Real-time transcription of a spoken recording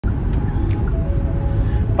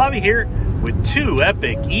Bobby here with two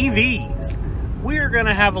epic EVs. We're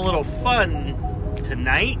gonna have a little fun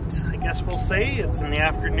tonight, I guess we'll say. It's in the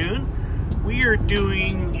afternoon. We are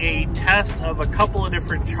doing a test of a couple of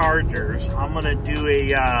different chargers. I'm gonna do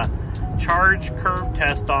a charge curve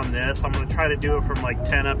test on this. I'm gonna try to do it from like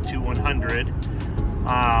 10 up to 100.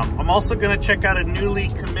 I'm also gonna check out a newly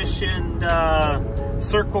commissioned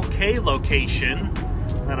Circle K location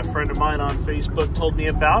that a friend of mine on Facebook told me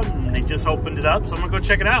about, and they just opened it up, so I'm gonna go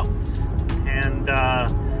check it out. And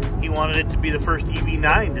he wanted it to be the first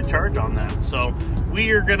EV9 to charge on that. So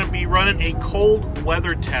we are gonna be running a cold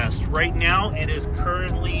weather test. Right now it is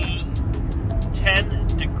currently 10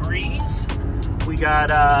 degrees. We got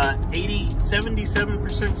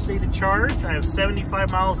 77% state of charge. I have 75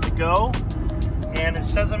 miles to go. And it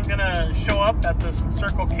says I'm gonna show up at this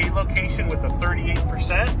Circle K location with a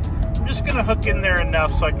 38%. I'm just gonna hook in there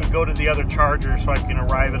enough so I can go to the other charger so I can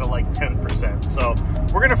arrive at a like 10%. So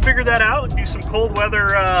we're gonna figure that out and do some cold weather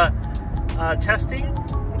testing.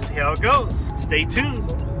 We'll see how it goes. Stay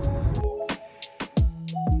tuned.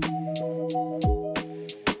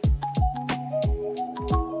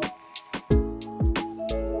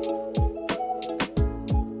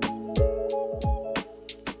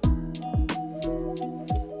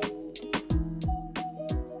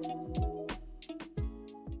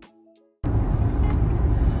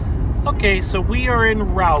 Okay, so we are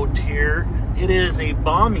en route here. It is a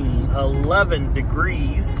balmy 11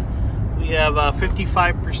 degrees. We have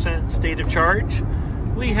 55% state of charge.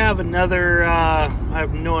 We have another, I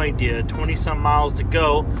have no idea, 20 some miles to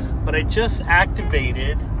go, but I just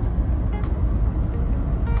activated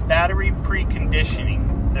battery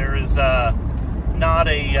preconditioning. There is not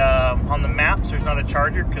a, on the maps, there's not a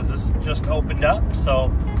charger because this just opened up,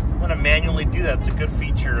 so I'm gonna manually do that. It's a good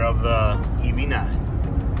feature of the EV9.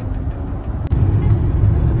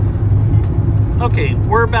 Okay,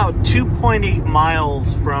 we're about 2.8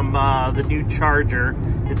 miles from the new charger.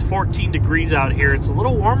 It's 14 degrees out here. It's a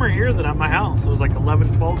little warmer here than at my house. It was like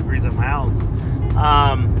 11, 12 degrees at my house.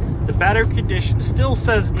 The battery condition still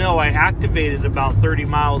says no. I activated about 30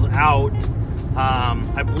 miles out.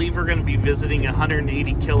 I believe we're gonna be visiting a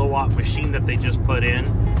 180 kilowatt machine that they just put in.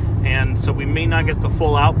 And so we may not get the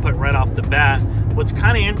full output right off the bat. What's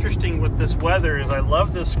kind of interesting with this weather is I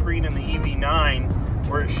love this screen in the EV9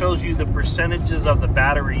 where it shows you the percentages of the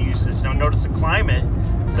battery usage. Now notice the climate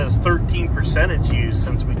says 13% used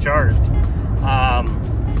since we charged.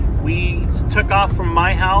 We took off from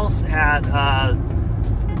my house at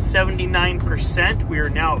 79%. We are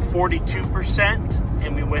now at 42%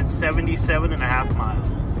 and we went 77.5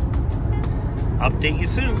 miles. Update you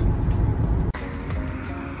soon.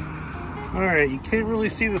 All right, you can't really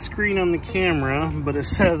see the screen on the camera, but it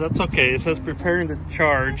says, that's okay, it says preparing to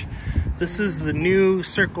charge. This is the new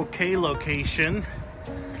Circle K location.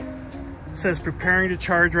 It says preparing to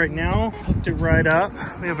charge right now. Hooked it right up.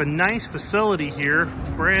 We have a nice facility here,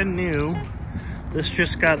 brand new. This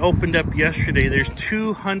just got opened up yesterday. There's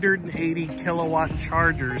 280 kilowatt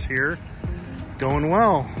chargers here. Going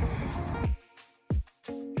well.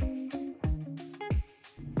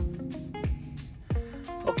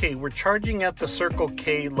 Okay, we're charging at the Circle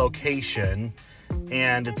K location,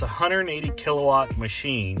 and it's a 180 kilowatt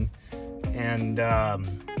machine. And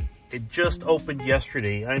it just opened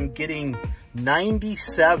yesterday. I'm getting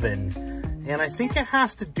 97, and I think it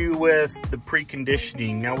has to do with the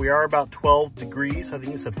preconditioning. Now we are about 12 degrees. I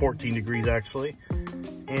think it said 14 degrees actually.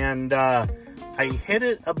 And I hit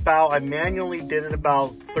it about, I manually did it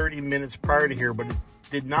about 30 minutes prior to here, but it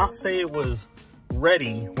did not say it was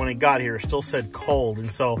ready when it got here. It still said cold.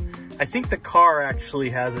 And so I think the car actually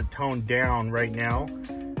has it toned down right now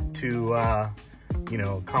to you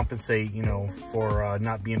know, compensate, you know, for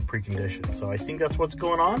not being preconditioned. So I think that's what's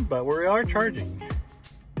going on, but we are charging.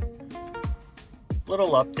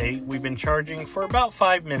 Little update, we've been charging for about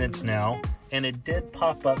 5 minutes now, and it did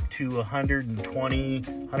pop up to 120,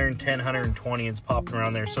 110, 120. It's popping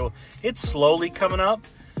around there. So it's slowly coming up,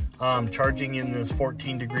 charging in this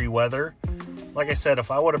 14 degree weather. Like I said,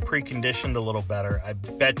 if I would have preconditioned a little better, I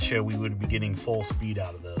bet you we would be getting full speed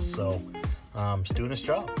out of this. So it's doing its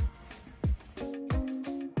job.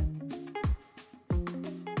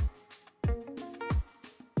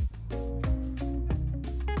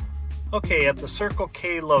 Okay, at the Circle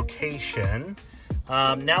K location,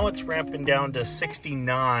 now it's ramping down to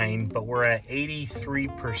 69, but we're at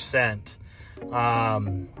 83%.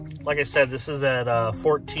 Like I said, this is at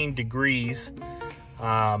 14 degrees,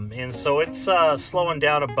 and so it's slowing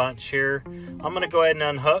down a bunch here. I'm going to go ahead and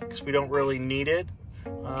unhook because we don't really need it.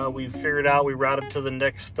 We figured out we routed to the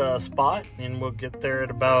next spot, and we'll get there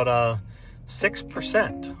at about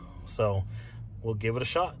 6%. So we'll give it a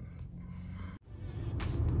shot.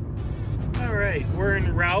 All right, we're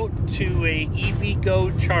en route to a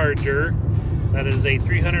EVGO charger. That is a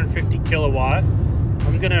 350 kilowatt.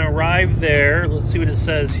 I'm gonna arrive there. Let's see what it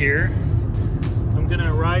says here. I'm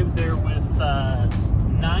gonna arrive there with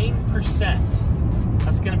 9%.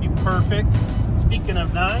 That's gonna be perfect. Speaking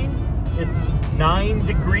of 9, it's 9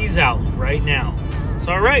 degrees out right now.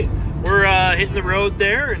 So, all right, we're hitting the road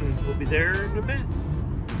there, and we'll be there in a bit.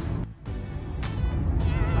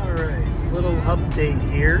 All right, little update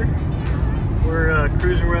here. We're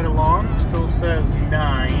cruising right along. Still says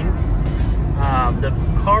 9. The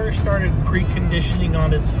car started preconditioning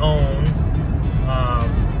on its own.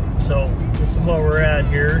 So this is what we're at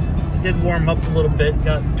here. It did warm up a little bit.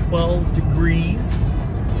 Got 12 degrees,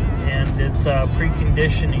 and it's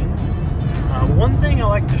preconditioning. One thing I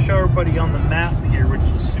like to show everybody on the map here, which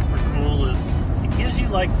is super cool, is it gives you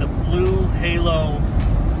like the blue halo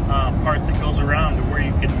part that goes around to where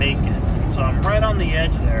you can make it. And so I'm right on the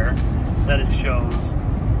edge there that it shows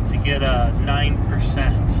to get a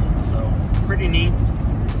 9%. So pretty neat.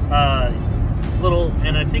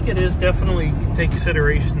 And I think it is definitely take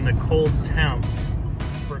consideration the cold temps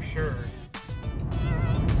for sure.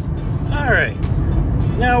 All right,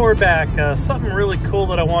 now we're back. Something really cool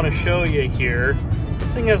that I want to show you here.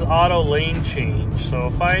 This thing has auto lane change. So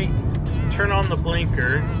if I turn on the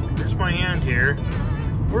blinker, there's my hand here.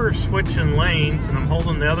 We're switching lanes, and I'm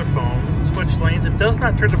holding the other phone. Switch lanes. It does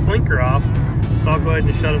not turn the blinker off, so I'll go ahead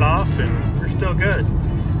and shut it off, and we're still good.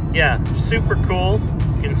 Yeah, super cool.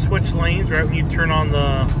 You can switch lanes right when you turn on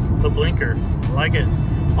the blinker. I like it.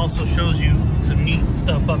 Also shows you some neat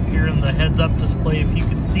stuff up here in the heads-up display if you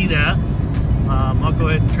can see that. I'll go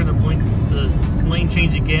ahead and turn the lane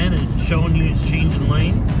change again, and it's showing you it's changing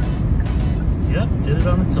lanes. Yep, did it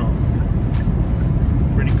on its own.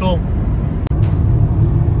 Pretty cool.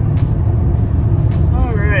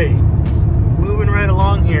 All right, moving right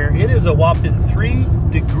along here. It is a whopping 3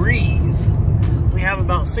 degrees. We have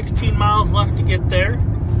about 16 miles left to get there.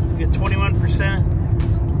 We get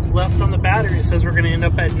 21% left on the battery. It says we're going to end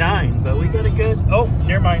up at 9, but we got a good, oh,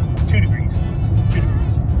 never mind, 2 degrees. 2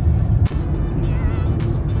 degrees.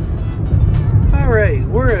 All right,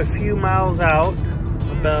 we're a few miles out,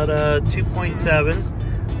 about 2.7.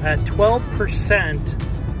 At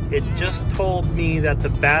 12%, it just told me that the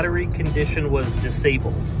battery condition was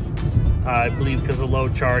disabled. I believe because of low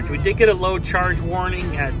charge. We did get a low charge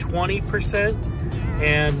warning at 20%.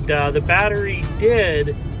 And the battery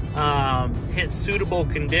did hit suitable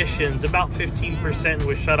conditions, about 15%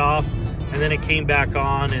 was shut off, and then it came back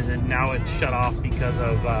on, and then now it's shut off because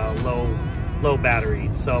of low battery.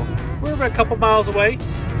 So we're about a couple miles away.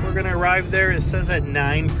 We're gonna arrive there, it says at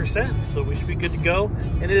 9%, so we should be good to go.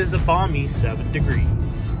 And it is a balmy 7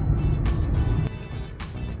 degrees.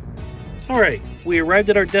 All right, we arrived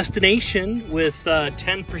at our destination with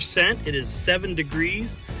 10%. It is 7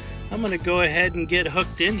 degrees. I'm gonna go ahead and get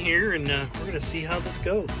hooked in here, and we're gonna see how this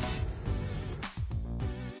goes.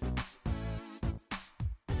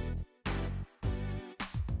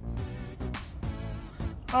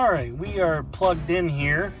 All right, we are plugged in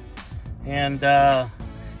here, and yeah,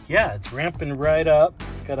 it's ramping right up.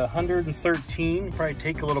 Got 113, probably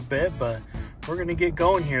take a little bit, but we're gonna get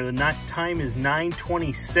going here. The night time is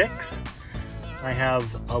 9:26. I have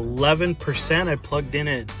 11%. I plugged in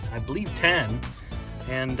at, I believe, 10.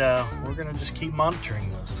 And we're gonna just keep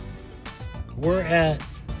monitoring this. We're at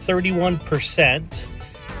 31%,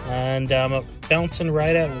 and I'm bouncing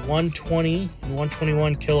right at 120 and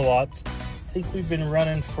 121 kilowatts. I think we've been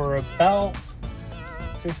running for about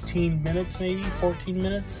 15 minutes, maybe 14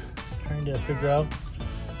 minutes, trying to figure out.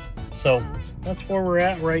 So that's where we're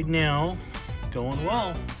at right now, going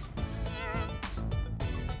well.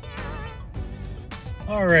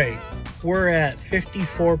 All right, we're at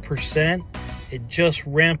 54%. It just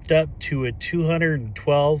ramped up to a 13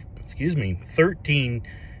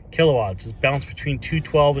 kilowatts. It's bounced between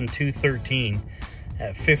 212 and 213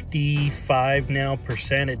 at 55 now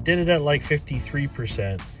percent. It did it at like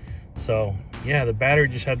 53%. So yeah, the battery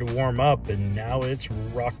just had to warm up, and now it's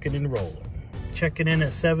rocking and rolling. Checking in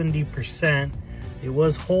at 70%. It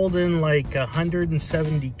was holding like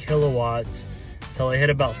 170 kilowatts till I hit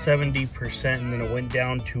about 70%, and then it went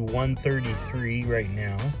down to 133 right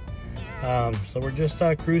now. So we're just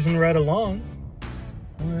cruising right along.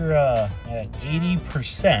 We're at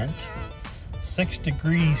 80%, 6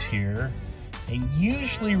 degrees here, and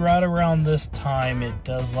usually right around this time it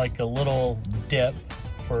does like a little dip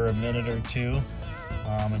for a minute or two.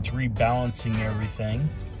 It's rebalancing everything.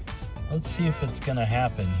 Let's see if it's gonna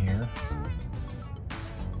happen here.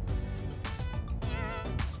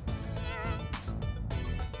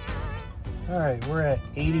 All right, we're at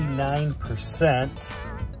 89%.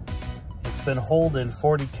 It's been holding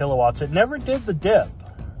 40 kilowatts. It never did the dip,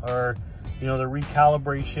 or you know, the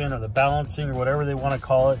recalibration or the balancing or whatever they want to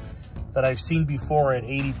call it that I've seen before at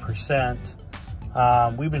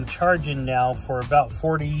 80%. We've been charging now for about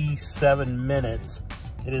 47 minutes.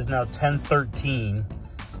 It is now 10:13.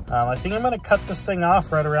 I think I'm going to cut this thing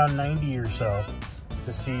off right around 90 or so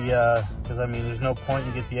to see, because I mean, there's no point.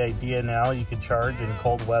 You get the idea now. You can charge in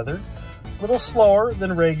cold weather. A little slower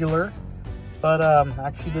than regular, but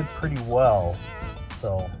actually did pretty well.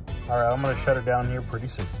 So, all right, I'm going to shut her down here pretty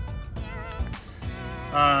soon.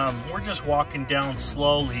 We're just walking down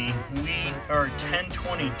slowly. We are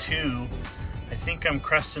 10:22. I think I'm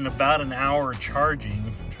cresting about an hour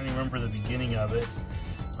charging. I'm trying to remember the beginning of it.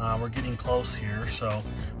 We're getting close here, so,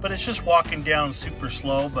 but it's just walking down super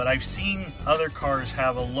slow. But I've seen other cars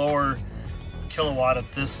have a lower kilowatt at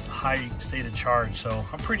this high state of charge, so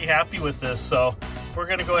I'm pretty happy with this. So we're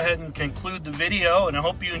gonna go ahead and conclude the video, and I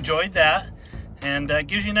hope you enjoyed that, and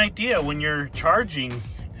gives you an idea when you're charging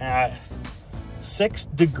at 6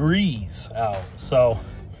 degrees out. So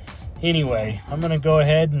anyway, I'm gonna go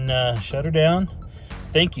ahead and shut her down.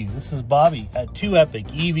 Thank you. This is Bobby at To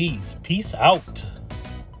EVGO. Peace out.